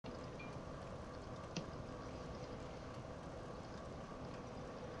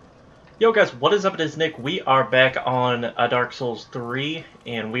Yo guys, what is up? It is Nick. We are back on Dark Souls 3,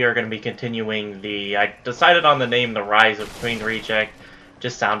 and we are going to be continuing I decided on the name The Rise of Queen Reject.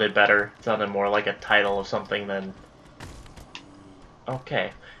 Just sounded better. It sounded more like a title of something than... Okay.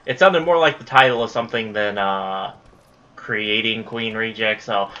 It sounded more like the title of something than, creating Queen Reject,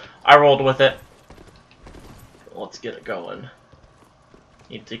 so I rolled with it. Let's get it going.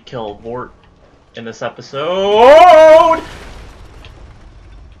 Need to kill Vort in this episode!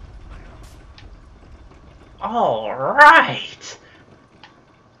 Alright!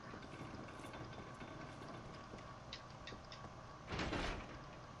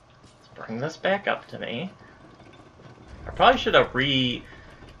 Let's bring this back up to me. I probably should have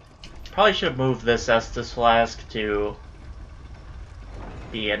moved this Estus Flask to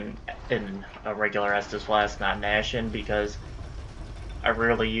be in a regular Estus Flask, not an Ashen, because I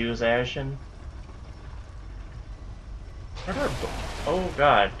rarely use Ashen. Oh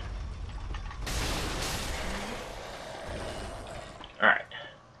god. Alright.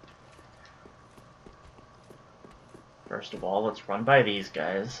 First of all, let's run by these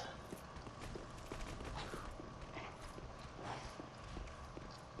guys.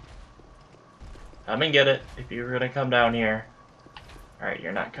 Come and get it if you're gonna come down here. Alright,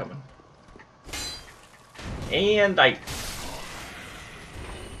 you're not coming. And I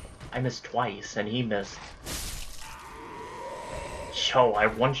missed twice, and he missed. Yo, I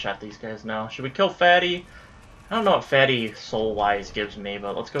one-shot these guys now. Should we kill Fatty? I don't know what Fatty soul-wise gives me,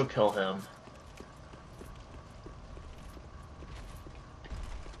 but let's go kill him.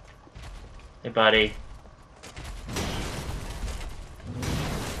 Hey, buddy.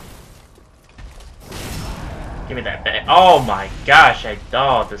 Give me that bag. Oh my gosh,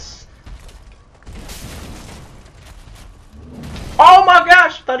 this... Oh my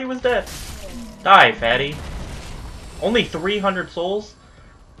gosh, thought he was dead. Die, Fatty. Only 300 souls?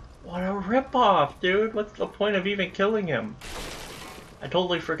 What a ripoff, dude. What's the point of even killing him? I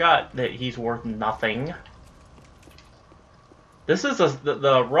totally forgot that he's worth nothing. This is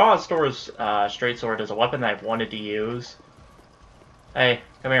the Raw Store's Straight Sword is a weapon that I've wanted to use. Hey,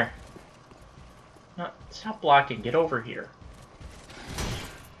 come here. No, stop blocking. Get over here.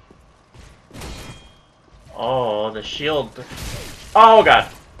 Oh, the shield. Oh,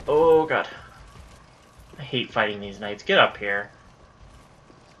 God. Oh, God. I hate fighting these knights. Get up here.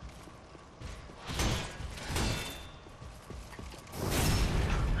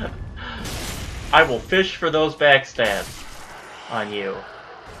 I will fish for those backstabs on you.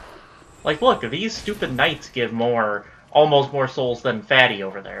 Like, look, these stupid knights give almost more souls than Fatty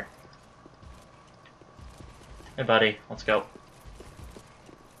over there. Hey, buddy, let's go.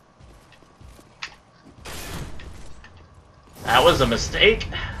 That was a mistake.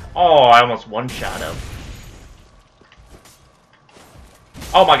 Oh, I almost one-shot him.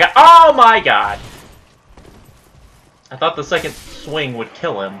 Oh my god. Oh my god! I thought the second swing would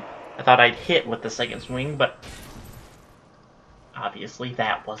kill him. I thought I'd hit with the second swing, but obviously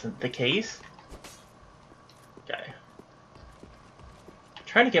that wasn't the case. Okay. I'm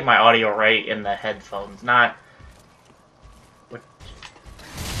trying to get my audio right in the headphones, not... What?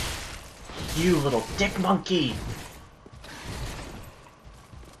 You little dick monkey!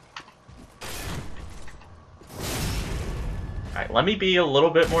 Alright, let me be a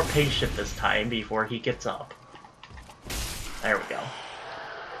little bit more patient this time before he gets up. There we go.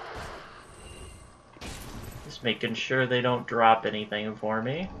 Just making sure they don't drop anything for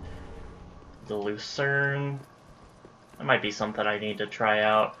me. The Lucerne. That might be something I need to try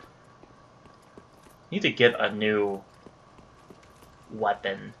out. Need to get a new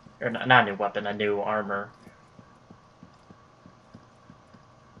weapon. Or not a new weapon, a new armor.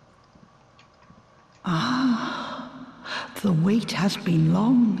 Ah, the wait has been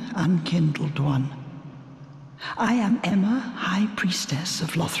long, unkindled one. I am Emma, High Priestess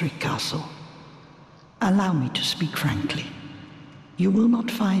of Lothric Castle. Allow me to speak frankly. You will not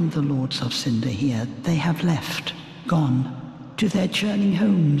find the Lords of Cinder here. They have left, gone, to their churning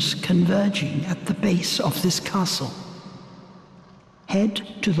homes, converging at the base of this castle. Head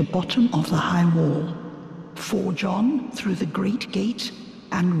to the bottom of the high wall, forge on through the great gate,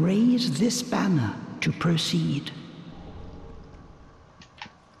 and raise this banner to proceed.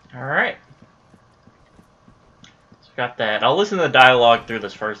 Alright. So got that. I'll listen to the dialogue through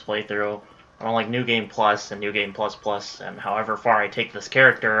this first playthrough. I don't like New Game Plus and New Game Plus Plus, and however far I take this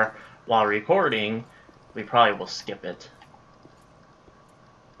character while recording, we probably will skip it.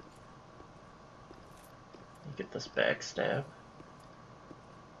 Get this backstab.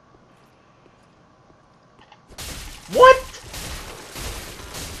 What?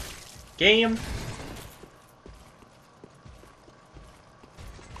 Game?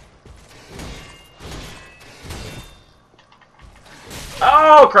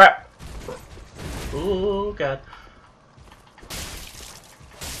 crap! Oh god.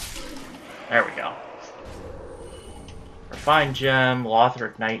 There we go. Refined Gem,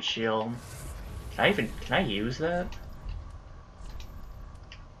 Lothric Night Shield. Can I use that?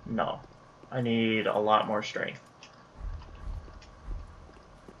 No. I need a lot more strength.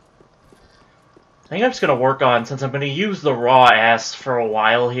 I think I'm just going to work on, since I'm going to use the raw ass for a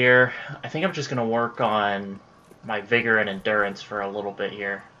while here, I think I'm just going to work on my vigor and endurance for a little bit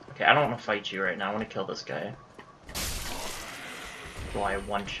here. Okay, I don't want to fight you right now. I want to kill this guy. Do I have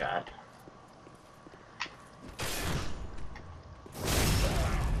one shot?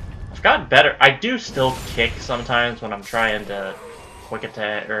 I've gotten better. I do still kick sometimes when I'm trying to quick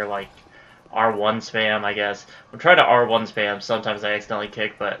attack, or like R1 spam, I guess. I'm trying to R1 spam, sometimes I accidentally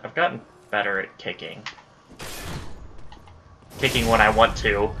kick, but I've gotten better at kicking. Kicking when I want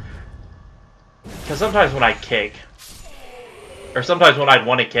to. Because sometimes when I kick, or sometimes when I'd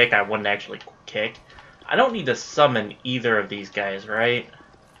want to kick, I wouldn't actually kick. I don't need to summon either of these guys, right?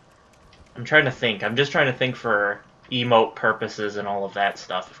 I'm trying to think. I'm just trying to think for emote purposes and all of that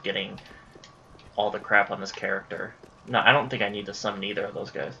stuff of getting all the crap on this character. No, I don't think I need to summon either of those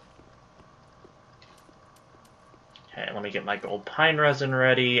guys. Okay, let me get my gold pine resin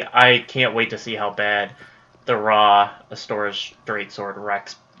ready. I can't wait to see how bad the raw Astora's Greatsword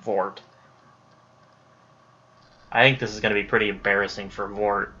wrecks Vort. I think this is going to be pretty embarrassing for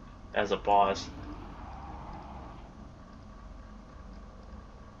Vort as a boss.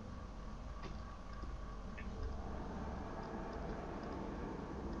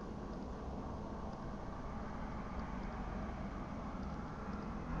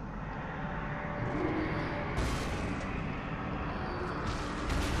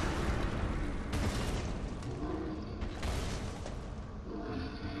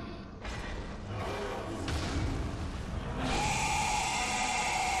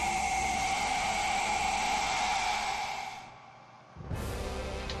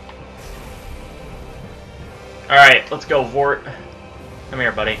 Alright, let's go, Vort. Come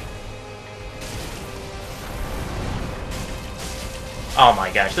here, buddy. Oh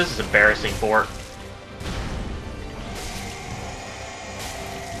my gosh, this is embarrassing, Vort.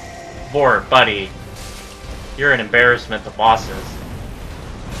 Vort, buddy. You're an embarrassment to bosses.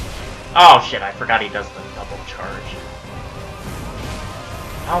 Oh shit, I forgot he does the double charge.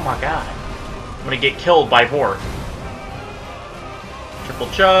 Oh my god. I'm gonna get killed by Vort. Triple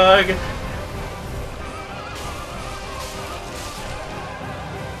chug.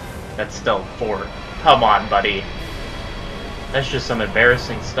 That's still Vort. Come on, buddy. That's just some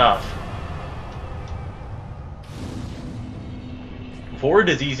embarrassing stuff. Vort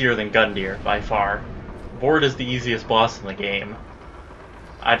is easier than Gundyr, by far. Vort is the easiest boss in the game.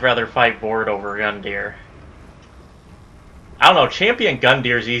 I'd rather fight Vort over Gundyr. I don't know, Champion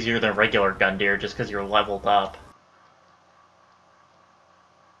Gundyr is easier than regular Gundyr just because you're leveled up.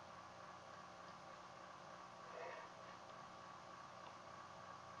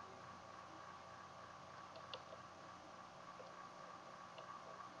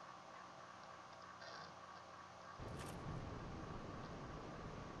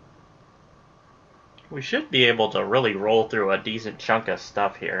 We should be able to really roll through a decent chunk of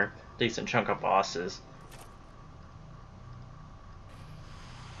stuff here. Decent chunk of bosses.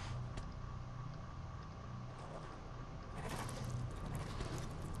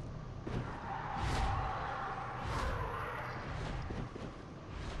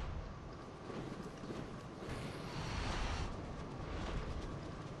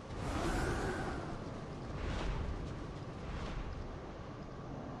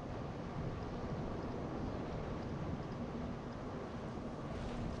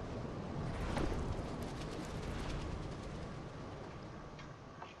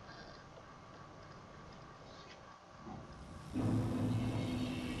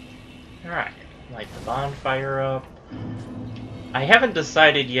 Alright, light the bonfire up. I haven't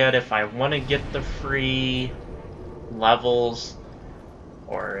decided yet if I want to get the free levels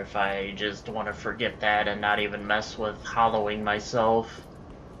or if I just want to forget that and not even mess with hollowing myself.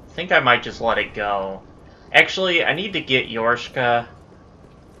 I think I might just let it go. Actually, I need to get Yorshka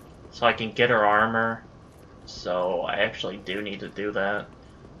so I can get her armor. So I actually do need to do that.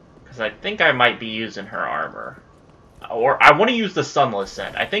 Because I think I might be using her armor. Or I want to use the Sunless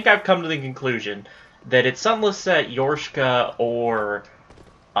set. I think I've come to the conclusion that it's Sunless set, Yorshka, or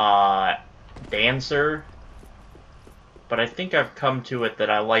Dancer. But I think I've come to it that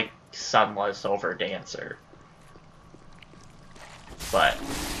I like Sunless over Dancer. But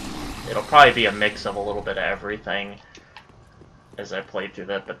it'll probably be a mix of a little bit of everything as I play through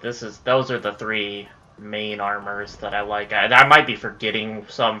that. But those are the three main armors that I like. I might be forgetting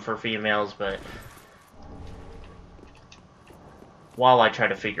some for females, but while I try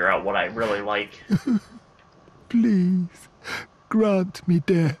to figure out what I really like. Please, grant me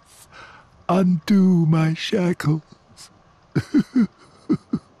death. Undo my shackles.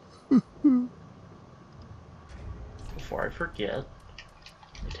 Before I forget,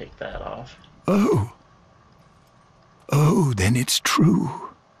 let me take that off. Oh. Oh, then it's true.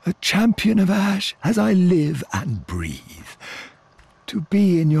 A champion of Ash as I live and breathe. To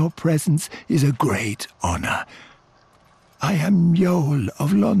be in your presence is a great honor. I am Yol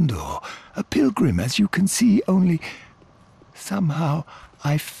of Londor, a pilgrim, as you can see, only somehow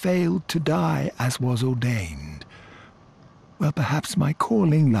I failed to die as was ordained. Well, perhaps my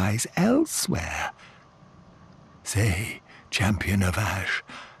calling lies elsewhere. Say, champion of Ash,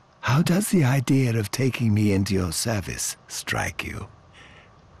 how does the idea of taking me into your service strike you?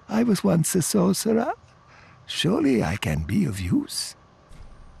 I was once a sorcerer. Surely I can be of use.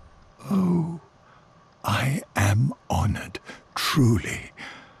 Oh, I am honored, truly.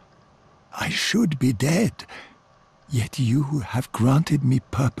 I should be dead, yet you have granted me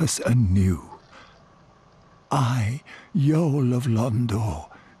purpose anew. I, Yol of Londor,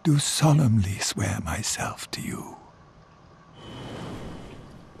 do solemnly swear myself to you.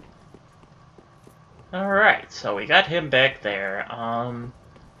 Alright, so we got him back there.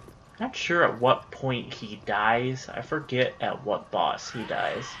 Not sure at what point he dies. I forget at what boss he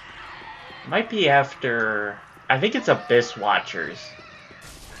dies. Might be after... I think it's Abyss Watchers.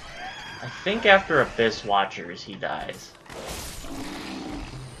 I think after Abyss Watchers he dies.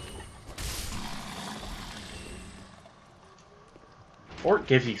 Fort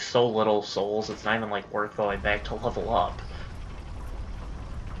gives you so little souls, it's not even like worth going back to level up.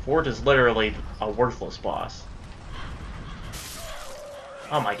 Fort is literally a worthless boss.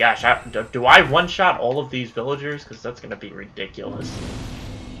 Oh my gosh, do I one-shot all of these villagers? Because that's going to be ridiculous.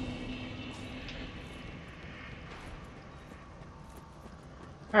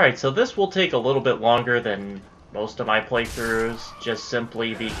 Alright, so this will take a little bit longer than most of my playthroughs, just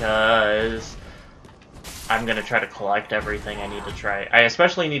simply because I'm going to try to collect everything I need to try. I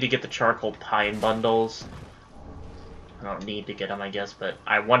especially need to get the charcoal pine bundles. I don't need to get them, I guess, but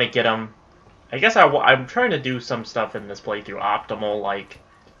I want to get them. I guess I'm trying to do some stuff in this playthrough optimal, like,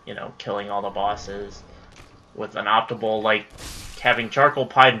 you know, killing all the bosses with an optimal, like, having charcoal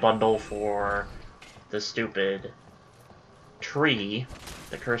pine bundle for the stupid tree,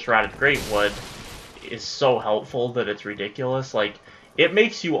 the cursed rotted greatwood, is so helpful that it's ridiculous. Like, it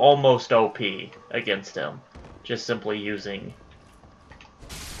makes you almost OP against him, just simply using...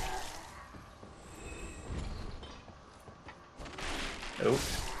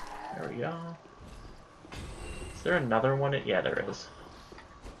 Oops. There we go. Is there another one? Yeah, there is.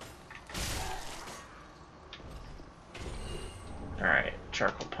 Alright,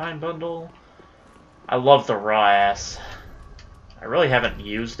 charcoal pine bundle. I love the raw ass. I really haven't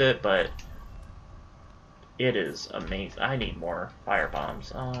used it, but it is amazing. I need more fire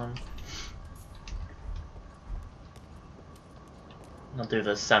bombs. I'll do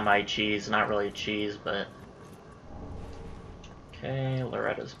the semi-cheese, not really cheese, but... Okay,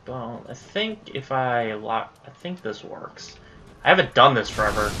 Loretta's bone. I think if I lock... I think this works. I haven't done this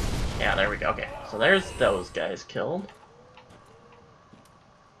forever. Yeah, there we go. Okay, so there's those guys killed.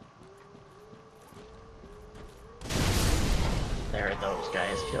 There are those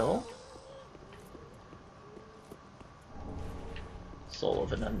guys killed. Soul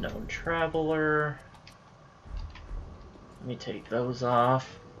of an unknown traveler. Let me take those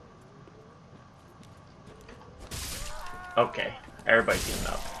off. Okay, everybody's getting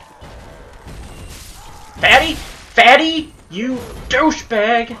up. Fatty! Fatty! You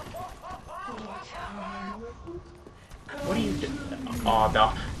douchebag! What are you doing? Oh,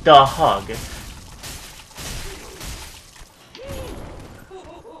 the hug.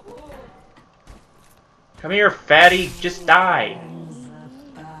 Come here, fatty! Just die!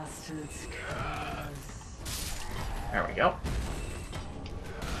 There we go.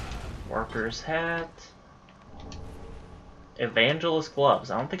 Worker's hat. Evangelist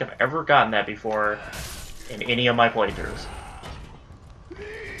gloves. I don't think I've ever gotten that before in any of my playthroughs.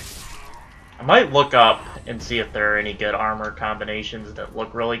 I might look up and see if there are any good armor combinations that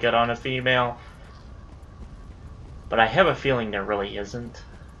look really good on a female. But I have a feeling there really isn't.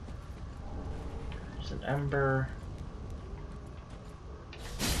 There's an ember.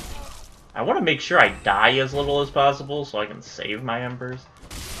 I want to make sure I die as little as possible so I can save my embers.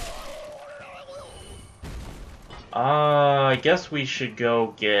 I guess we should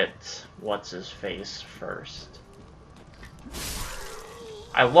go get what's-his-face first.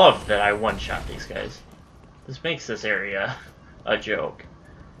 I love that I one-shot these guys. This makes this area a joke.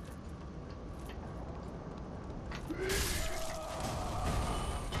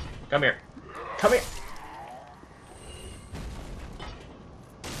 Come here. Come here.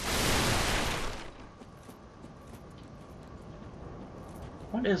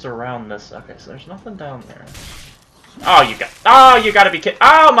 What is around this? Okay, so there's nothing down there. Oh, you gotta be kidding.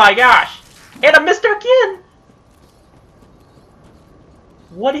 Oh my gosh! And a Mr. Kin!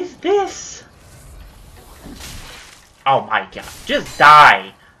 What is this? Oh my god. Just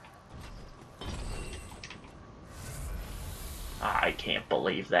die! I can't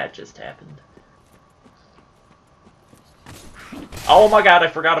believe that just happened. Oh my god, I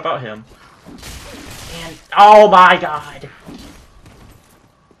forgot about him. And oh my god!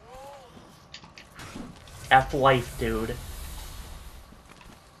 F life, dude.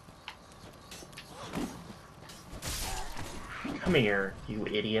 Come here, you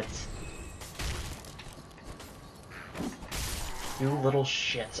idiots. You little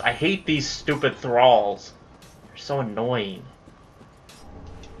shits. I hate these stupid thralls. They're so annoying.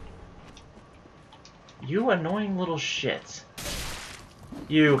 You annoying little shits.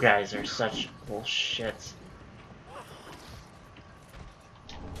 You guys are such little shits.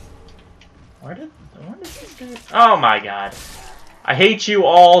 Where did this guy... Oh my god. I hate you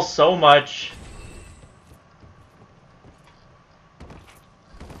all so much.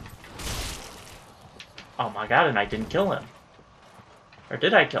 Oh my god, and I didn't kill him. Or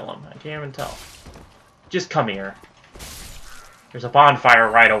did I kill him? I can't even tell. Just come here. There's a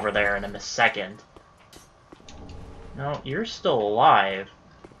bonfire right over there in a second. No, you're still alive.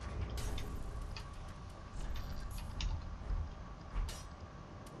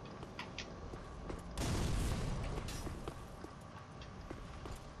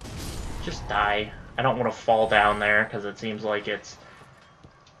 Just die. I don't want to fall down there because it seems like it's...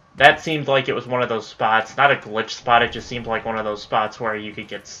 That seemed like it was one of those spots. Not a glitch spot, it just seemed like one of those spots where you could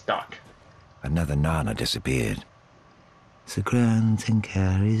get stuck. Another Nana disappeared. Sir Granton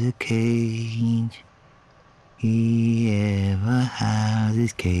carries a cage. He ever has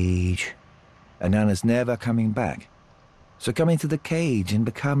his cage. And Nana's never coming back. So come into the cage and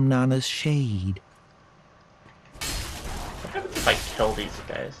become Nana's shade. What happens if I kill these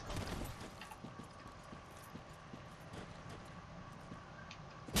guys?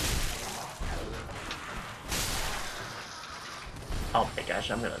 Oh my gosh,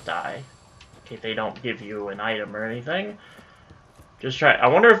 I'm gonna die. Okay, they don't give you an item or anything. Just try. I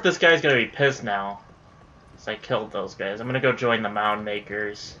wonder if this guy's gonna be pissed now. Because I killed those guys. I'm gonna go join the mound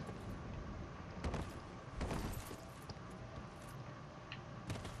makers.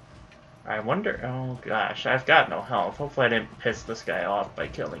 I wonder. Oh gosh, I've got no health. Hopefully I didn't piss this guy off by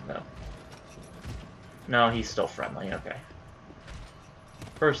killing them. No, he's still friendly. Okay.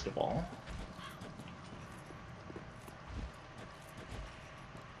 First of all.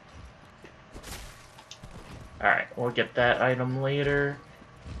 Alright, we'll get that item later.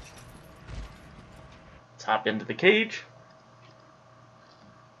 Let's hop into the cage.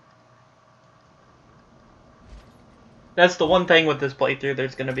 That's the one thing with this playthrough,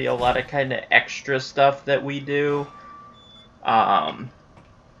 there's going to be a lot of kind of extra stuff that we do. That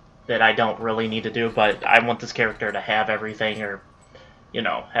I don't really need to do, but I want this character to have everything, or, you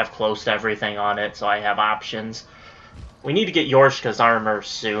know, have close to everything on it, so I have options. We need to get Yorshka's armor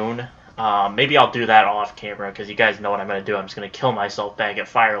soon. Maybe I'll do that off camera, because you guys know what I'm going to do. I'm just going to kill myself back at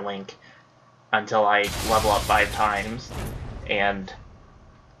Firelink until I level up 5 times, and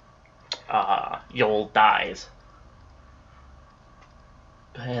Yol dies.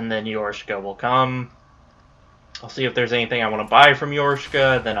 And then Yorshka will come. I'll see if there's anything I want to buy from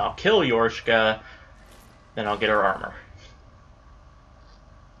Yorshka, then I'll kill Yorshka, then I'll get her armor.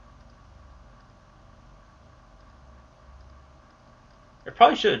 I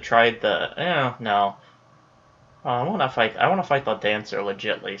probably should have tried the... no. I want to fight the dancer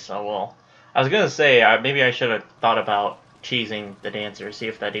legitly, so well... I was going to say, maybe I should have thought about cheesing the dancer, see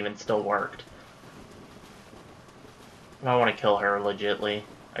if that even still worked. But I want to kill her legitly.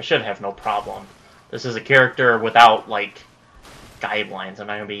 I should have no problem. This is a character without, like, guidelines. I'm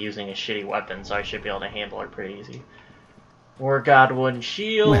not going to be using a shitty weapon, so I should be able to handle her pretty easy. War Godwin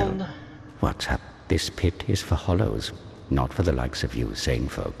Shield... Well, what's up? This pit is for hollows. Not for the likes of you sane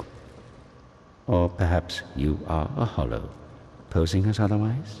folk. Or perhaps you are a hollow, posing as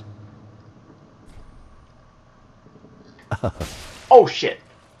otherwise? Oh shit!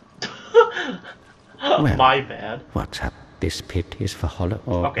 Well, my bad. What's up? This pit is for hollow,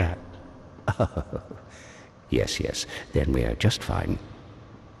 or okay. Yes, yes, then we are just fine.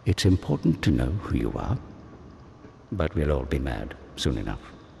 It's important to know who you are, but we'll all be mad soon enough.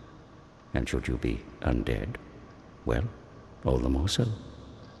 And should you be undead, well, all the more so.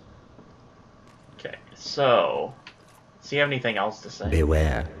 Okay, so... Does he have anything else to say?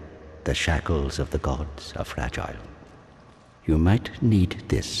 Beware, the shackles of the gods are fragile. You might need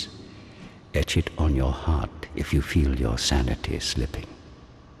this. Etch it on your heart if you feel your sanity slipping.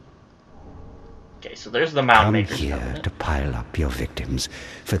 Okay, so there's the Mound Come Maker's here Covenant. to pile up your victims,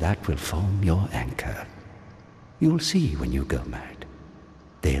 for that will form your anchor. You'll see when you go mad.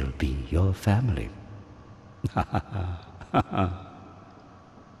 They'll be your family.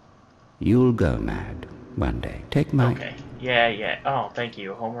 You'll go mad one day. Take my... Okay, yeah. Oh, thank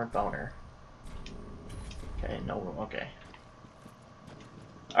you, Homeward Boner. Okay, no, okay.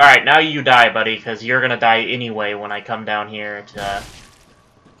 Alright, now you die, buddy, because you're gonna die anyway when I come down here to...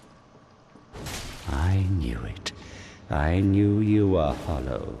 I knew it. I knew you were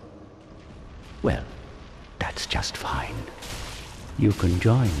hollow. Well, that's just fine. You can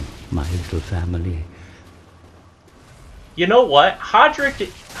join my little family. You know what?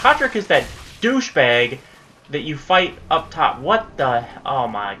 Hodrick is that douchebag that you fight up top. What the... Oh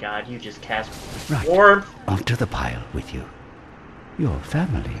my god, you just cast... Right, Warmth. onto the pile with you. Your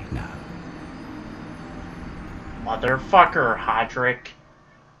family now. Motherfucker, Hodrick.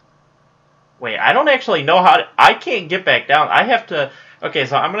 Wait, I don't actually know how to... I can't get back down. I have to... Okay,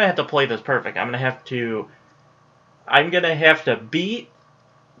 so I'm gonna have to play this perfect. I'm gonna have to beat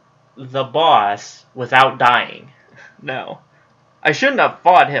the boss without dying. No. I shouldn't have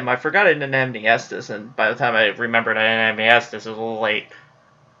fought him. I forgot I didn't have any Estus, and by the time I remembered I didn't have any Estus, it was a little late.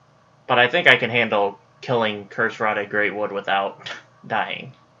 But I think I can handle killing Curse Rotted Greatwood without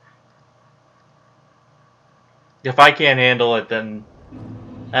dying. If I can't handle it, then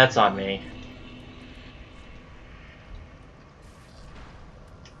that's on me.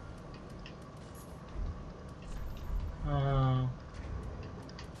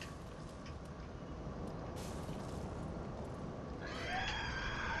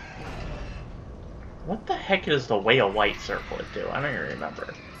 What the heck does the Way of White circlet do? I don't even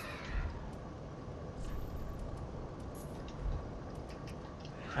remember.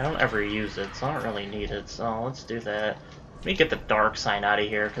 I don't ever use it, so I don't really need it, so let's do that. Let me get the dark sign out of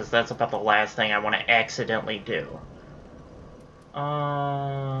here, because that's about the last thing I want to accidentally do.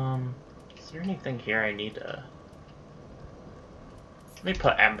 Is there anything here I need to... Let me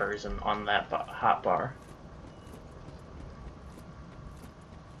put embers on that hot bar.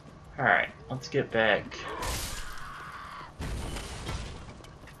 Alright, let's get back.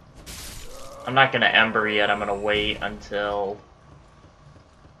 I'm not gonna ember yet, I'm gonna wait until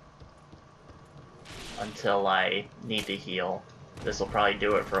I need to heal. This will probably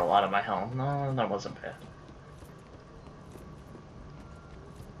do it for a lot of my health. No, that wasn't bad.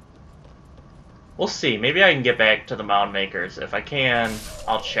 We'll see. Maybe I can get back to the Mound Makers. If I can,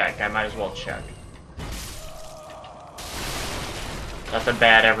 I'll check. I might as well check. Nothing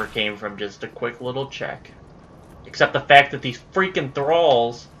bad ever came from just a quick little check. Except the fact that these freaking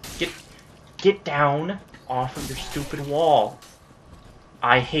thralls get down off of your stupid wall.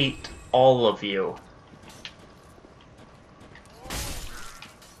 I hate all of you.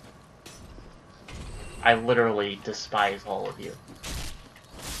 I literally despise all of you.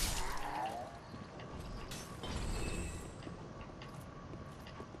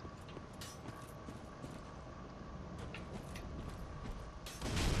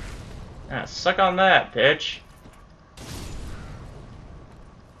 Ah, suck on that, bitch.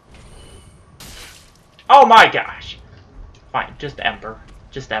 Oh my gosh! Fine, just Ember.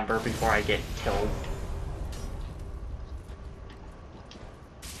 Just Ember before I get killed.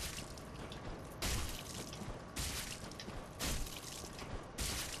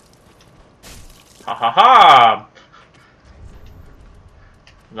 Ha ha ha!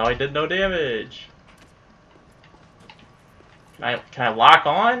 No, I did no damage. Can I lock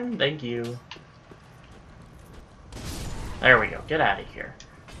on? Thank you. There we go. Get out of here.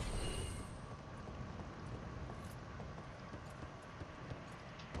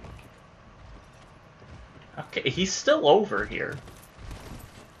 Okay, he's still over here.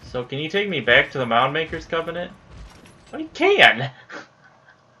 So can you take me back to the Mound Maker's Covenant? Oh, he can!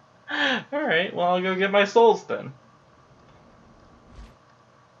 Alright, well I'll go get my souls then.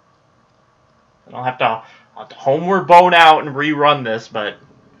 And I'll have to homeward bone out and rerun this, but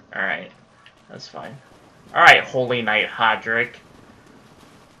alright. That's fine. Alright, Holy Knight Hodrick.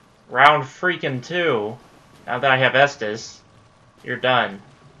 Round freaking 2. Now that I have Estus, you're done.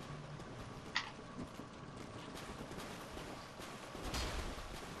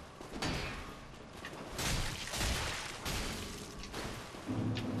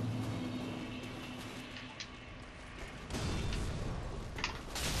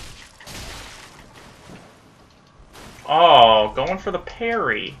 Oh, going for the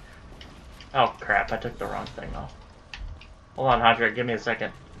parry. Oh crap, I took the wrong thing off. Hold on, Hodrick, give me a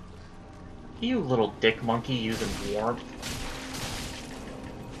second. You little dick monkey using warmth.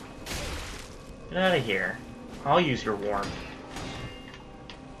 Get out of here. I'll use your warmth.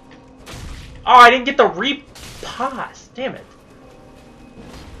 Oh, I didn't get the repass. Damn it.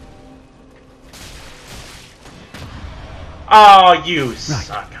 Oh, you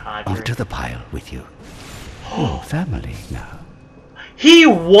suck, Hodrick. Onto the pile with you. Oh, family now. He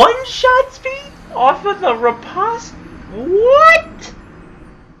one-shots me off of the riposte? What?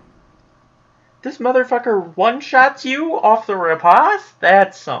 This motherfucker one-shots you off the riposte?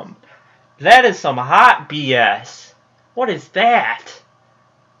 That is some hot BS. What is that?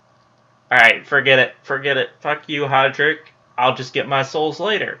 Alright, forget it. Forget it. Fuck you, Hodrick. I'll just get my souls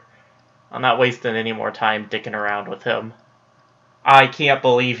later. I'm not wasting any more time dicking around with him. I can't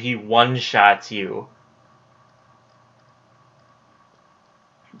believe he one-shots you.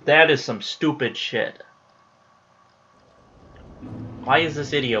 That is some stupid shit. Why is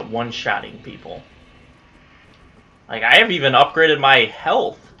this idiot one-shotting people? Like, I have even upgraded my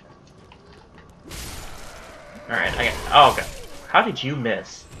health. Alright, oh, okay. How did you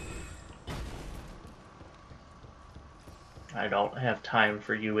miss? I don't have time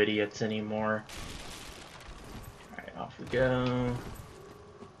for you idiots anymore. Alright, off we go.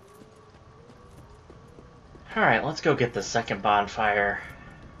 Alright, let's go get the second bonfire.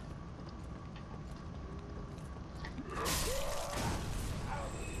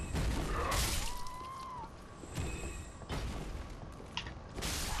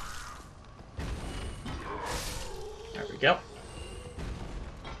 There we go.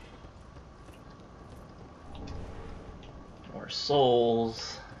 More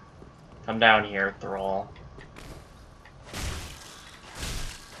souls. Come down here, Thrall.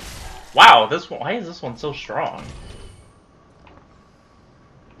 Wow, this one, why is this one so strong?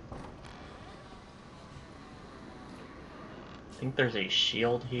 I think there's a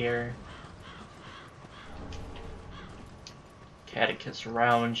shield here. Catechist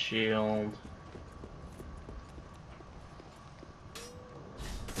round shield.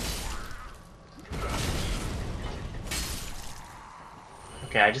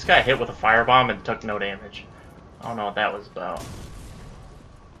 Okay, I just got hit with a firebomb and took no damage. I don't know what that was about.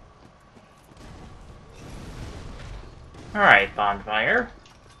 Alright, bonfire.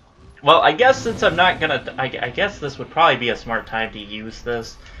 Well, I guess since I'm not gonna... I guess this would probably be a smart time to use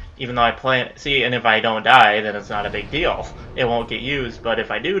this. Even though I plan... See, and if I don't die, then it's not a big deal. It won't get used, but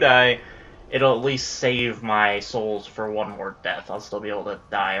if I do die, it'll at least save my souls for one more death. I'll still be able to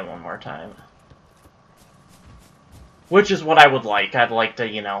die one more time. Which is what I would like. I'd like to,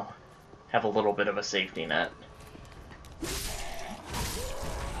 you know, have a little bit of a safety net.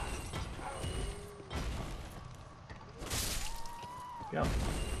 Yep.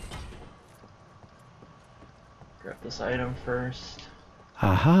 Grab this item first.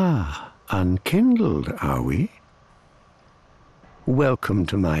 Aha! Unkindled, are we? Welcome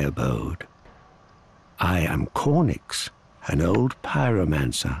to my abode. I am Cornix, an old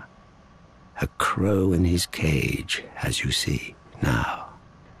pyromancer. A crow in his cage, as you see now.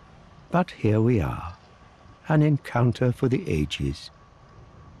 But here we are, an encounter for the ages.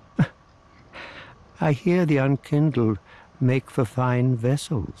 I hear the unkindled make for fine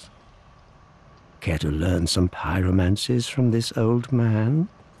vessels. Care to learn some pyromancies from this old man?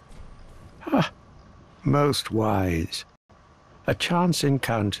 Ah, most wise. A chance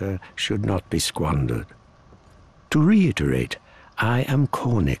encounter should not be squandered. To reiterate, I am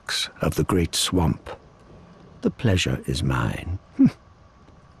Cornix of the Great Swamp. The pleasure is mine.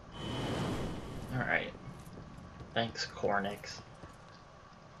 Alright. Thanks, Cornix.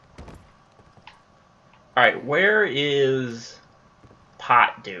 Alright, where is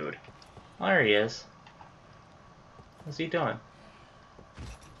Pot Dude? Oh, there he is. What's he doing?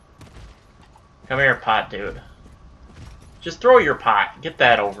 Come here, Pot Dude. Just throw your pot. Get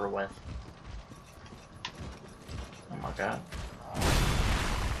that over with. Oh my god.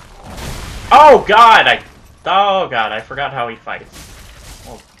 Oh god! I forgot how he fights.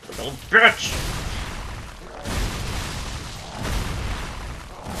 Oh, little bitch!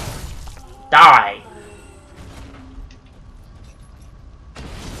 Die!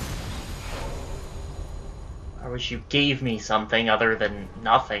 I wish you gave me something other than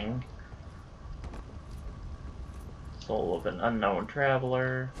nothing. Soul of an unknown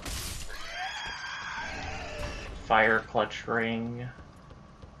traveler. Fire clutch ring.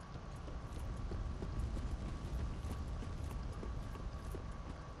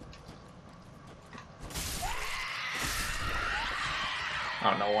 I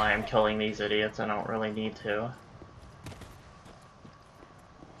don't know why I'm killing these idiots, I don't really need to.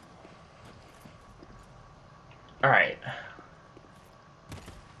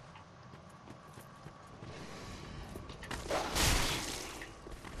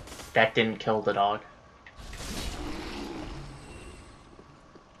 That didn't kill the dog.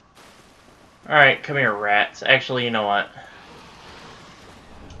 Alright, come here, rats. Actually, you know what?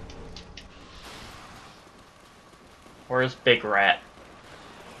 Where's Big Rat?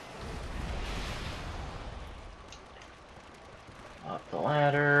 Up the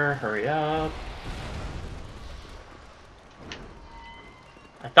ladder, hurry up.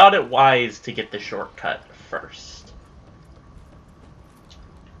 I thought it wise to get the shortcut first.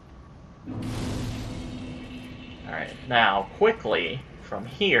 Alright, now, quickly, from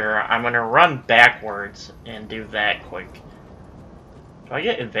here, I'm gonna run backwards and do that quick. Do I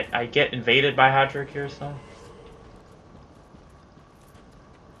get invaded by Hodrick here, so?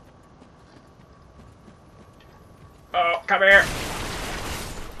 Oh, come here!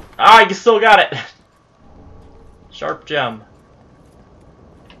 Ah, you still got it! Sharp gem.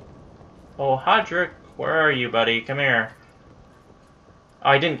 Oh, Hodrick, where are you, buddy? Come here. Oh,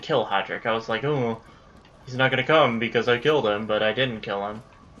 I didn't kill Hodrick. I was like, oh, he's not gonna come because I killed him, but I didn't kill him.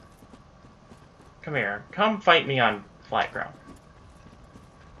 Come here. Come fight me on flat ground.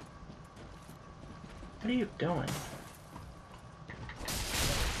 What are you doing?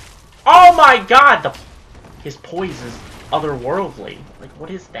 Oh my god! His poise is otherworldly. Like, what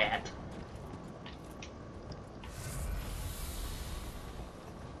is that?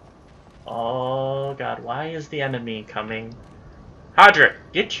 Oh god, why is the enemy coming? Hodrick,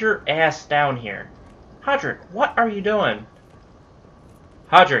 get your ass down here. Hodrick, what are you doing?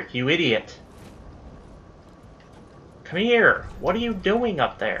 Hodrick, you idiot. Come here. What are you doing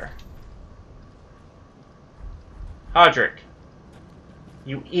up there? Hodrick,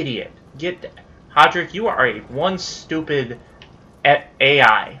 you idiot. Get... Hodrick, you are one stupid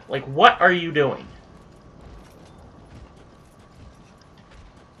AI. Like, what are you doing?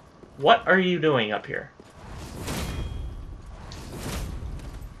 What are you doing up here?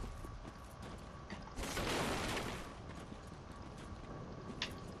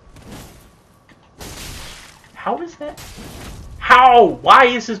 How is that? How? Why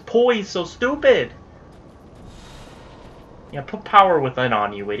is his poise so stupid? Yeah, put power within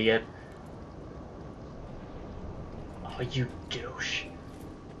on you, idiot. Oh, you douche.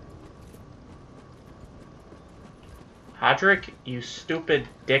 Hodrick, you stupid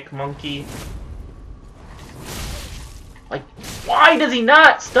dick monkey. Like, why does he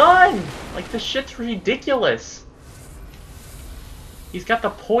not stun? Like, this shit's ridiculous. He's got the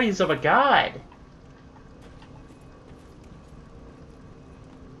poise of a god.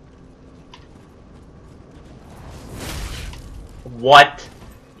 What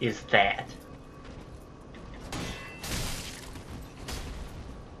is that?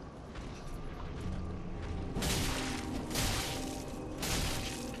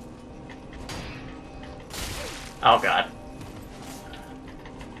 Oh god.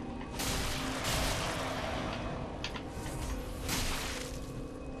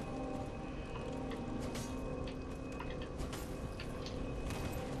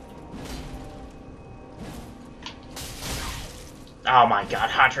 Oh my god,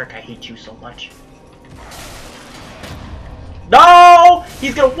 Hodrick, I hate you so much. No!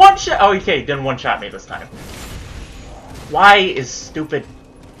 He's gonna one-shot- Oh, okay, he didn't one-shot me this time. Why is stupid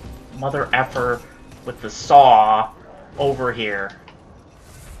mother effer with the saw over here?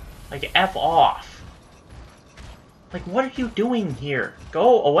 Like, F off. Like, what are you doing here?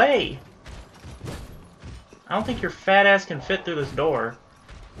 Go away! I don't think your fat ass can fit through this door.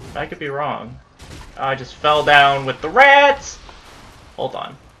 But I could be wrong. I just fell down with the rats! Hold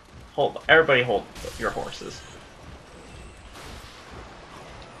on. Hold on. Everybody hold your horses.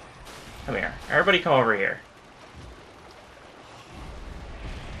 Come here. Everybody come over here.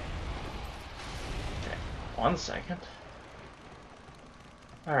 Okay. 1 second.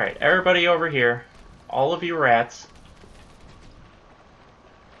 Alright, everybody over here. All of you rats.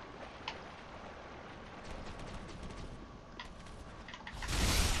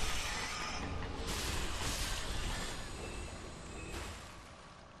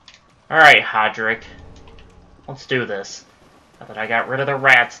 Alright, Hodrick. Let's do this. Now that I got rid of the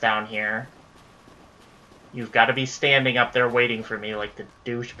rats down here, you've got to be standing up there waiting for me like the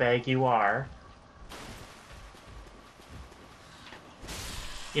douchebag you are.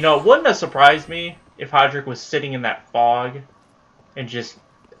 You know, it wouldn't have surprised me if Hodrick was sitting in that fog and just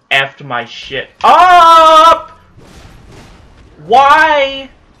effed my shit up! Why?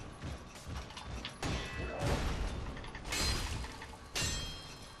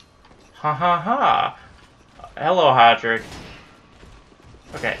 Ha ha ha. Hello, Hodrick.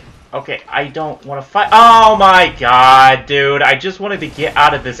 Okay. Okay, I don't want to fight. Oh my god, dude. I just wanted to get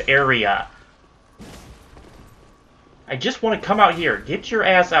out of this area. I just want to come out here. Get your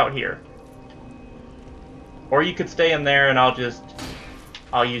ass out here. Or you could stay in there and I'll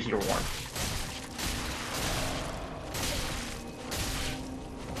use your warn.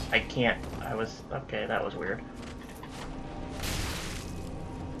 I can't. Okay, that was weird.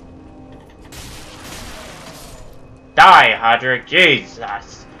 Die, Hodrick.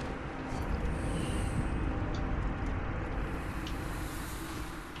 Jesus.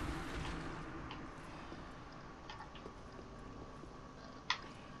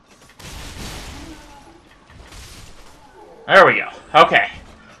 There we go. Okay.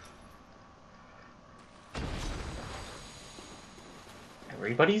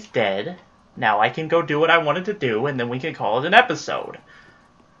 Everybody's dead. Now I can go do what I wanted to do, and then we can call it an episode.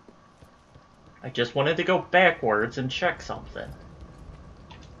 I just wanted to go backwards and check something.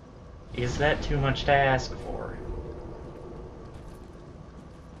 Is that too much to ask for?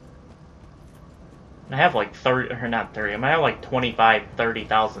 I have like 30, or not 30, I might have like 25,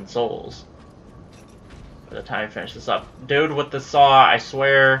 30,000 souls. By the time I finish this up. Dude with the saw, I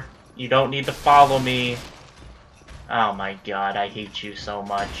swear, you don't need to follow me. Oh my god, I hate you so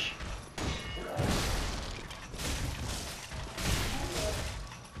much.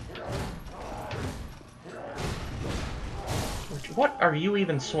 What are you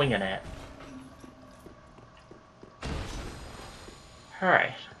even swinging at?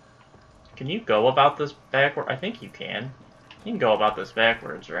 Alright. Can you go about this backward? I think you can. You can go about this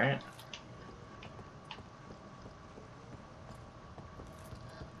backwards, right?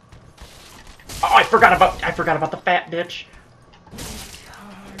 Oh, I forgot about the fat bitch.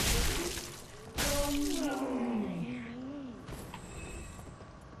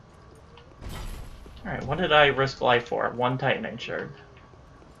 Alright, what did I risk life for? One Titanite shard.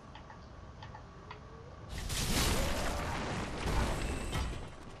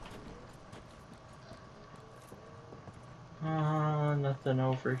 Nothing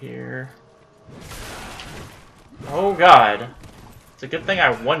over here. Oh god. It's a good thing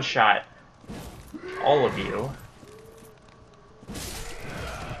I one-shot all of you.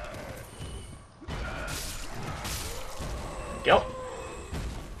 Go.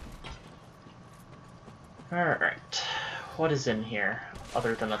 Alright. What is in here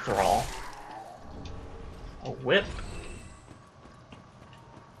other than a thrall? A whip.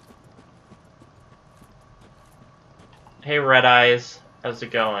 Hey, Red Eyes. How's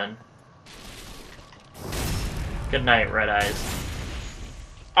it going? Good night, Red Eyes.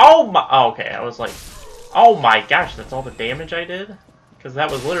 Oh my... Oh, okay, I was like... Oh my gosh, that's all the damage I did? Because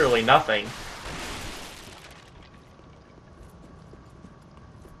that was literally nothing.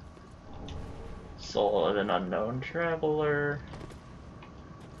 Soul of an Unknown Traveler.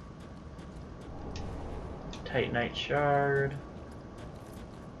 Titanite Shard.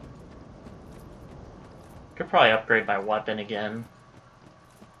 Could probably upgrade my weapon again.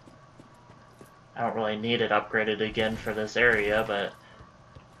 I don't really need it upgraded again for this area, but...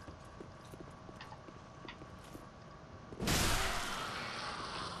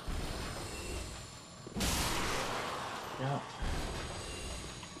 yeah.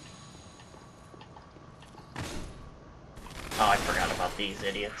 Oh, I forgot about these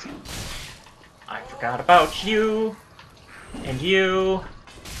idiots. I forgot about you! And you!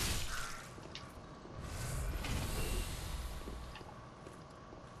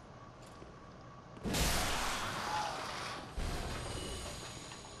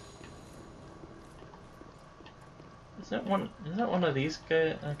 Is that one of these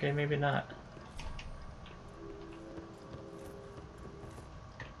guys? Okay, maybe not.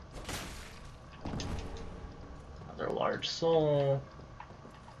 Another large soul.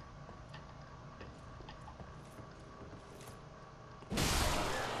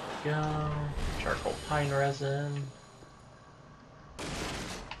 Go. Charcoal pine resin.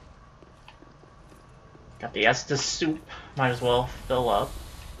 Got the Estus soup. Might as well fill up.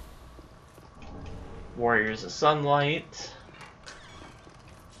 Warriors of Sunlight.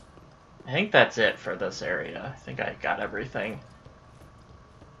 I think that's it for this area. I think I got everything.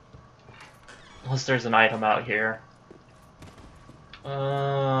 Unless there's an item out here.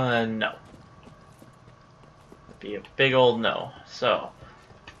 No. It'd be a big old no. So,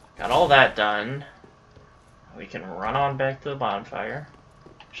 got all that done. We can run on back to the bonfire.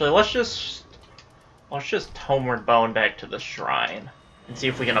 Actually, let's just homeward bone back to the shrine and see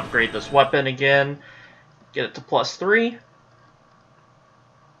if we can upgrade this weapon again. Get it to +3.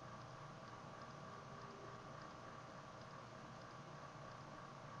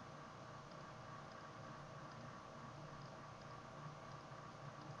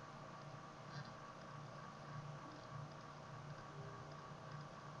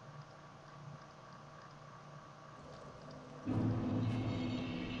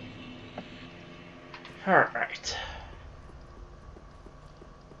 Alright.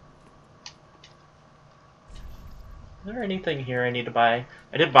 Is there anything here I need to buy?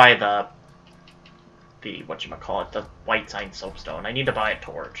 I did buy the whatchamacallit, the white sign soapstone. I need to buy a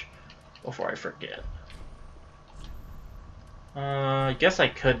torch before I forget. I guess I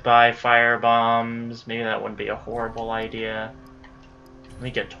could buy fire bombs. Maybe that wouldn't be a horrible idea. Let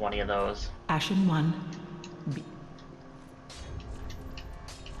me get 20 of those. Ashen 1.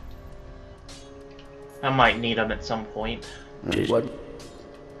 I might need them at some point. What?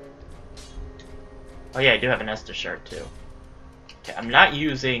 Oh yeah, I do have an Estes shirt too. Okay, I'm not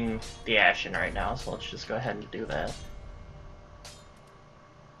using the Ashen right now, so let's just go ahead and do that.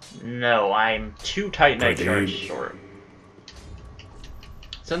 No, I'm 2 Titanite shards short.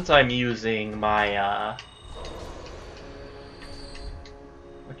 Since I'm using my,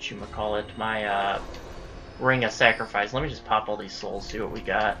 whatchamacallit, my, Ring of Sacrifice, let me just pop all these souls, see what we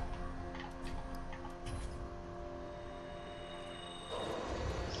got.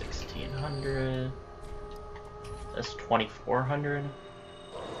 1,600. That's 2,400.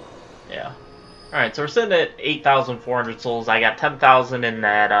 Yeah. Alright, so we're sitting at 8,400 souls. I got 10,000 in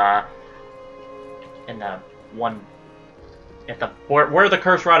that, one, at the, where the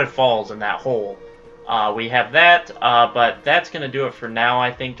Curse Rotted falls in that hole. We have that, but that's gonna do it for now,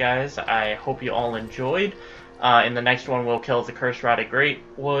 I think, guys. I hope you all enjoyed. In the next one, we'll kill the Curse Rotted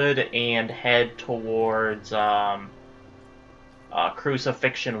Greatwood and head towards,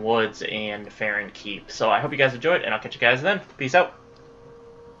 Crucifixion Woods and Farron Keep. So I hope you guys enjoyed, and I'll catch you guys then. Peace out.